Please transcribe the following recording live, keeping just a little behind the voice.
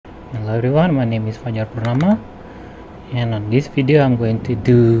Hello everyone, my name is Fajar Purnama, and on this video I'm going to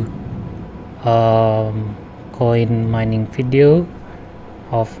do coin mining video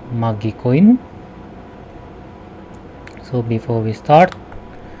of Magi coin. So before we start,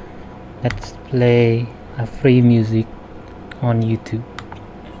 let's play a free music on YouTube.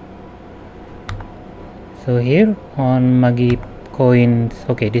 So here on Magi coins,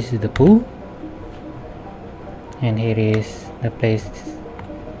 okay, this is the pool, and here is the place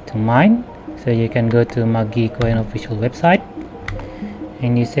to mine. So you can go to Magi coin official website,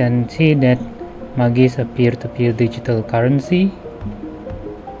 and you can see that Magi is a peer-to-peer digital currency,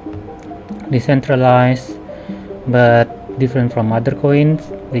 decentralized but different from other coins,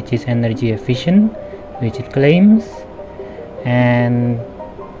 which is energy efficient, which it claims, and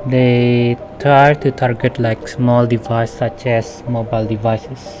they try to target like small devices such as mobile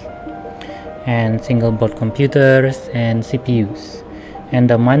devices and single board computers and CPUs. And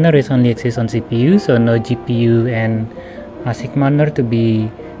the miner is only exists on CPU, so no GPU and ASIC miner to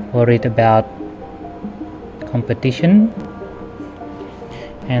be worried about competition.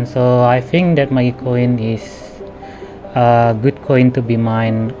 And so I think that Magi coin is a good coin to be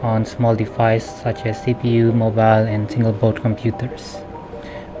mined on small devices such as CPU, mobile and single board computers.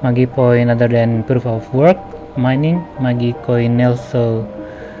 Magi coin, other than proof of work mining, Magi coin also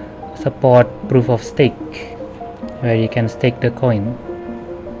support proof of stake, where you can stake the coin.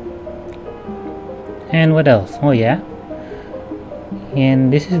 And what else? Oh yeah,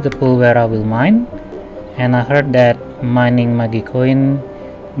 and this is the pool where I will mine, and I heard that mining Magi coin,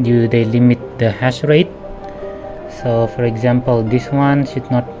 they limit the hash rate. So for example, this one should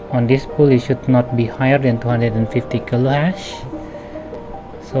not, on this pool it should not be higher than 250 kilohash.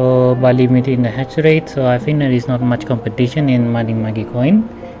 So by limiting the hash rate, so I think there is not much competition in mining Magi coin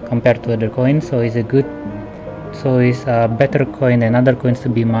compared to other coins. So it's a better coin than other coins to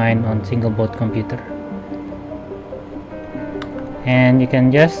be mined on single board computer. And you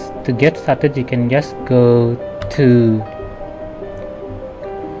can just, to get started, you can just go to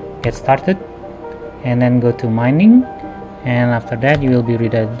get started and then go to mining, and after that you will be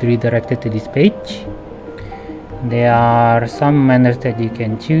redirected to this page. There are some miners that you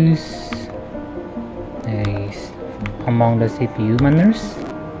can choose among the CPU miners.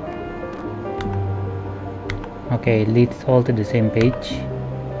 Okay, it leads all to the same page,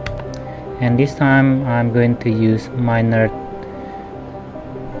 and this time I'm going to use miner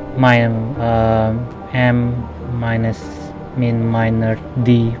m-min-d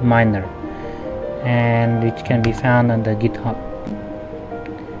miner, and which can be found on the GitHub,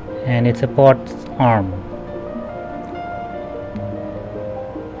 and it supports ARM.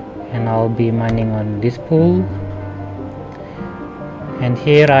 And I'll be mining on this pool, and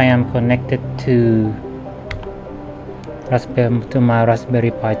here I am connected to my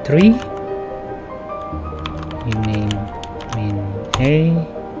Raspberry Pi 3. We name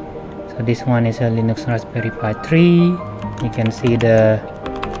min-a. So this one is a Linux Raspberry Pi 3. You can see the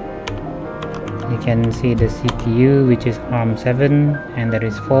CPU, which is ARM 7, and there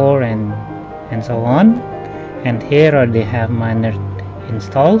is 4 and so on. And here they have miner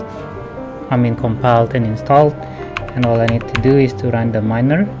installed, compiled and installed, and all I need to do is to run the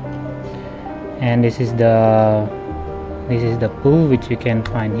miner. And this is the pool which you can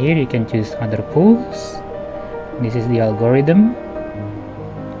find here. You can choose other pools. This is the algorithm,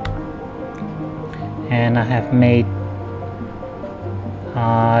 and I have made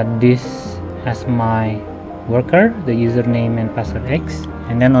this as my worker, the username and password X,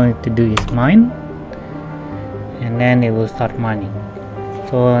 and then all I need to do is mine, and then it will start mining.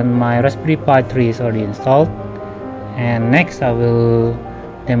 So on my Raspberry Pi 3 is already installed, and next I will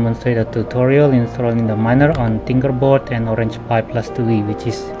demonstrate a tutorial installing the miner on Tinkerboard and Orange Pi Plus 2e,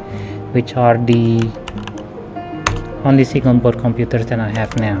 which are the only single board computers that I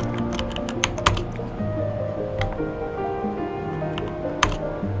have now.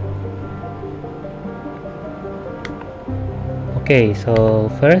 Okay, so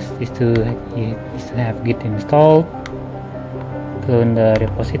first is to have Git installed, clone the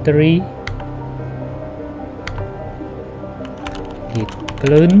repository, git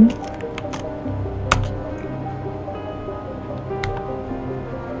clone,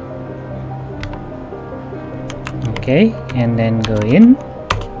 okay, and then go in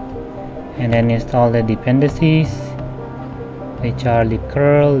and then install the dependencies, which are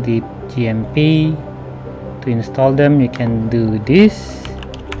libcurl, libgmp. To install them, you can do this.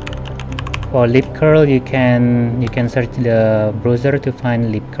 For libcurl, you can search the browser to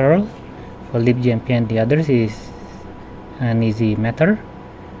find libcurl. For libgmp and the others is an easy matter.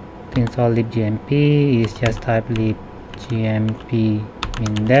 To install libgmp is just type libgmp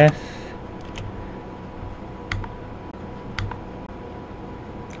min-dev.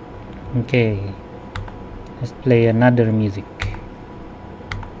 Okay, let's play another music.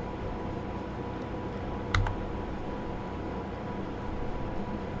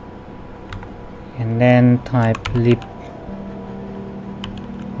 And then type lib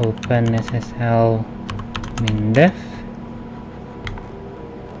openSSL min-dev,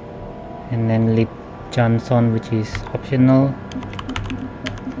 and then libjansson, which is optional.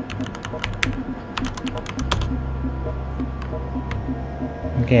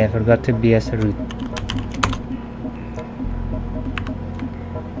 Okay, I forgot to be as a root.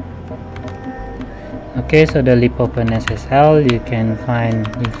 Okay, so the lib openSSL, you can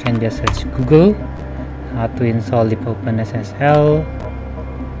just search Google how to install lib openSSL.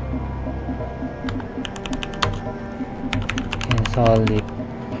 Install lib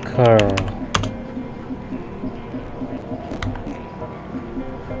curl.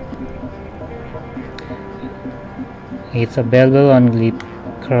 It's available on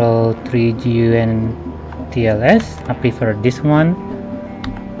libcurl 3GU and TLS. I prefer this one.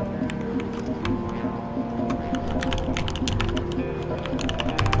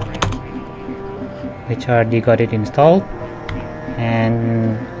 Which already got it installed.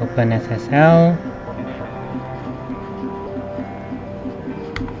 And openSSL.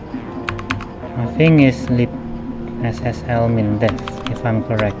 I think is libssl min-dev, if I'm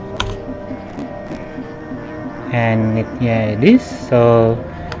correct. And it is. So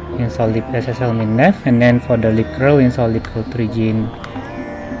install libssl min-dev, and then for the libcurl, install libcurl 3G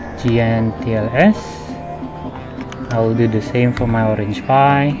and TLS. I will do the same for my Orange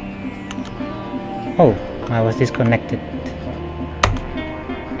Pi. Oh, I was disconnected.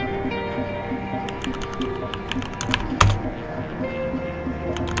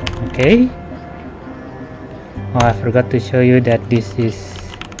 Okay. Oh, I forgot to show you that this is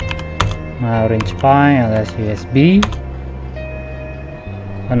my Orange Pi ls USB.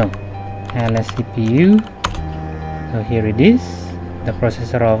 Oh no, ls CPU. So here it is, the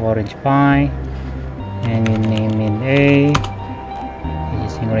processor of Orange Pi, and you name it A,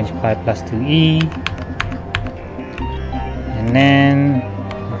 using Orange Pi plus 2E, and then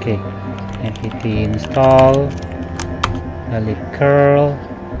okay, npt install the libcurl,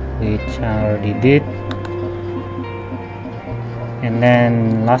 which I already did. And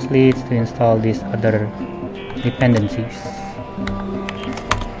then lastly, it's to install these other dependencies.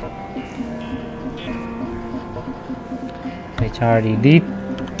 Which I already did.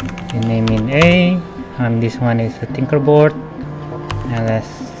 You name it A. This one is a Tinkerboard ls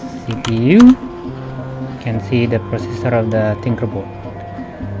CPU. You can see the processor of the Tinkerboard.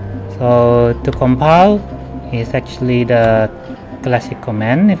 So to compile is actually the classic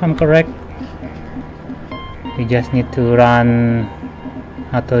command, if I'm correct. We just need to run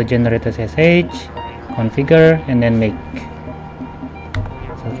autogen.sh, configure, and then make.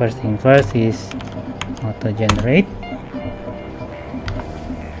 So first thing first is autogenerate,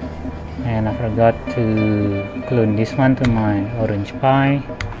 and I forgot to clone this one to my Orange Pi.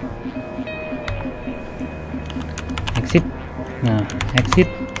 Exit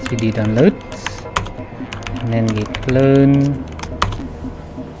cd downloads, and then git clone.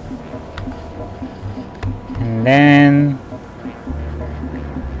 And then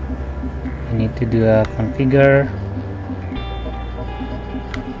you need to do a configure.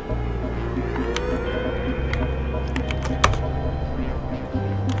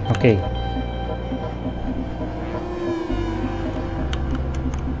 Okay.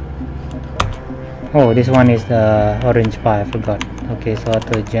 Oh, this one is the Orange Pi, I forgot. Okay, so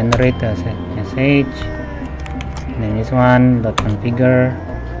to generate the sh, and then this one, the configure.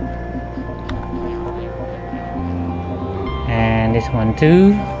 And this one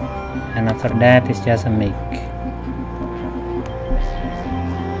too, and after that it's just a make.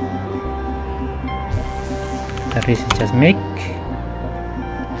 That is just make.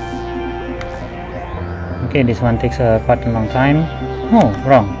 Okay, this one takes quite a long time. Oh,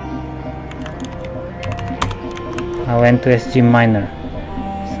 wrong. I went to SG Miner.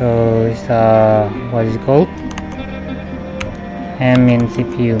 So it's what is it called? M in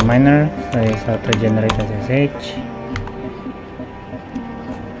CPU miner. So it's auto generate SSH.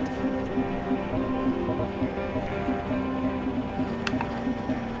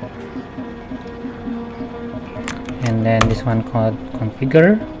 And then this one called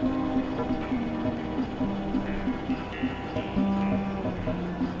configure.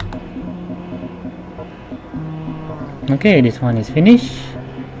 Okay, this one is finished,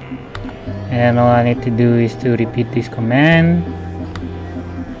 and all I need to do is to repeat this command.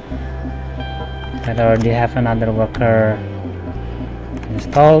 But I already have another worker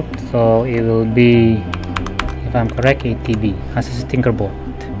installed, so it will be, if I'm correct, 8 TB Asus Tinkerboard.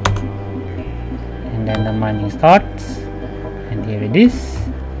 And then the mining starts, and here it is,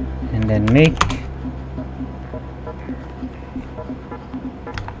 and then make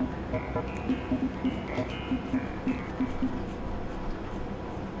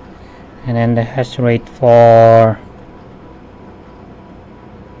and then the hash rate for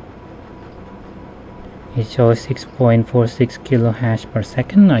it shows 6.46 kilo hash per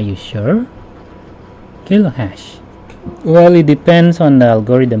second. Are you sure? Kilo hash. Well, it depends on the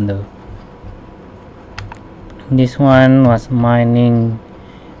algorithm though. This one was mining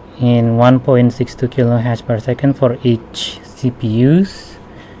in 1.62 kilo hash per second for each CPUs,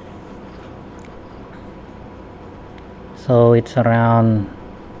 so it's around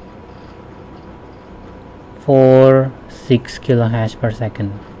 4.6 kilo hash per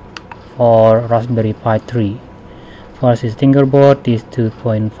second for Raspberry Pi 3. For Asus Tinkerboard is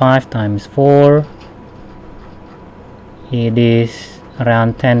 2.5 times 4. It is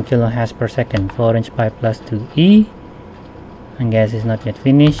around 10 kilo hash per second for Orange Pi Plus 2E. I guess it's not yet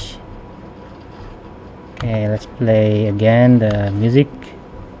finished. Okay, let's play again the music.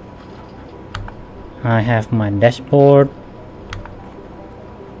 I have my dashboard,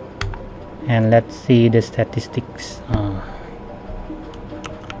 and let's see the statistics.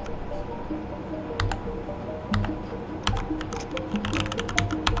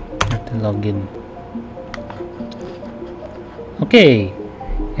 Have to log in. Okay,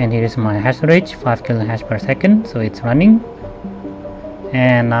 and here is my hash rate, 5 kilo hash per second, so it's running.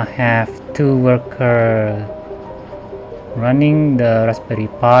 And I have 2 workers running. The Raspberry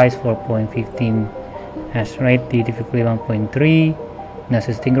Pi is 4.15 hash rate, the typically 1.3. The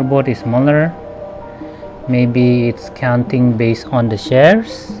Asus Tinkerboard is smaller. Maybe it's counting based on the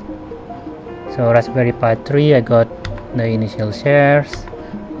shares. So Raspberry Pi 3, I got the initial shares.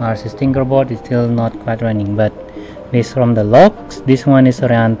 Asus Tinkerboard is still not quite running, but based from the logs, this one is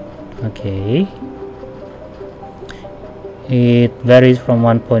around, okay, it varies from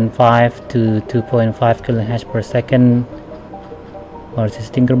 1.5 to 2.5 kilo hash per second for Asus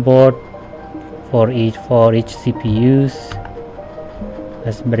Tinkerboard for each CPUs.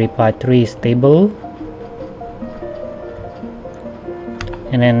 Raspberry Pi 3 is stable.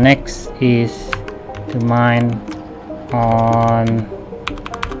 And then next is to mine on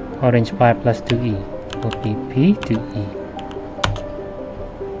Orange Pi Plus 2E, OPP2E.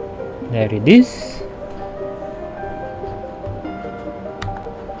 There it is.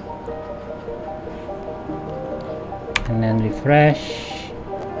 And then refresh.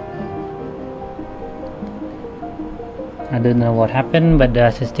 I don't know what happened, but the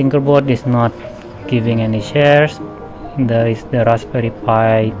Asus Tinkerboard is not giving any shares. There is the Raspberry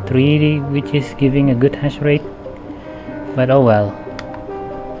Pi 3 which is giving a good hash rate, but oh well.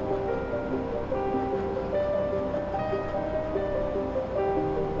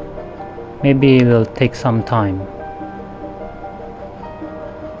 Maybe it will take some time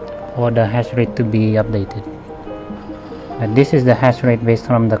for the hash rate to be updated. But this is the hash rate based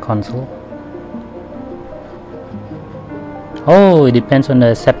from the console. Oh, it depends on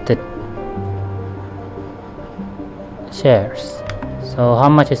the accepted shares. So how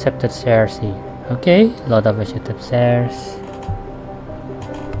much accepted shares here? Okay, a lot of accepted shares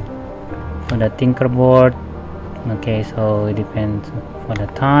for the Tinkerboard. Okay, so it depends for the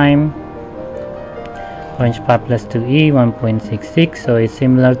time. Orange Pi Plus 2E 1.66, so it's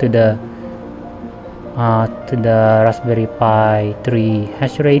similar to the Raspberry Pi 3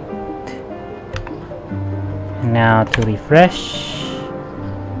 hash rate. And now to refresh.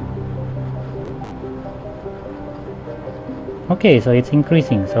 Okay, so it's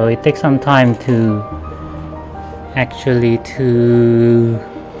increasing, so it takes some time to actually to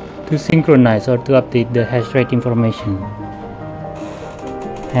synchronize or to update the hash rate information.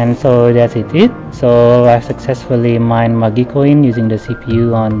 And so that's it. So I successfully mined Magi coin using the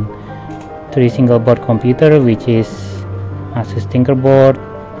CPU on 3 single board computer, which is Asus Tinkerboard,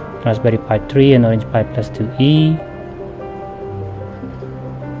 Raspberry Pi 3 and Orange Pi Plus 2E.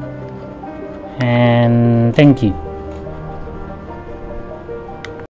 And thank you.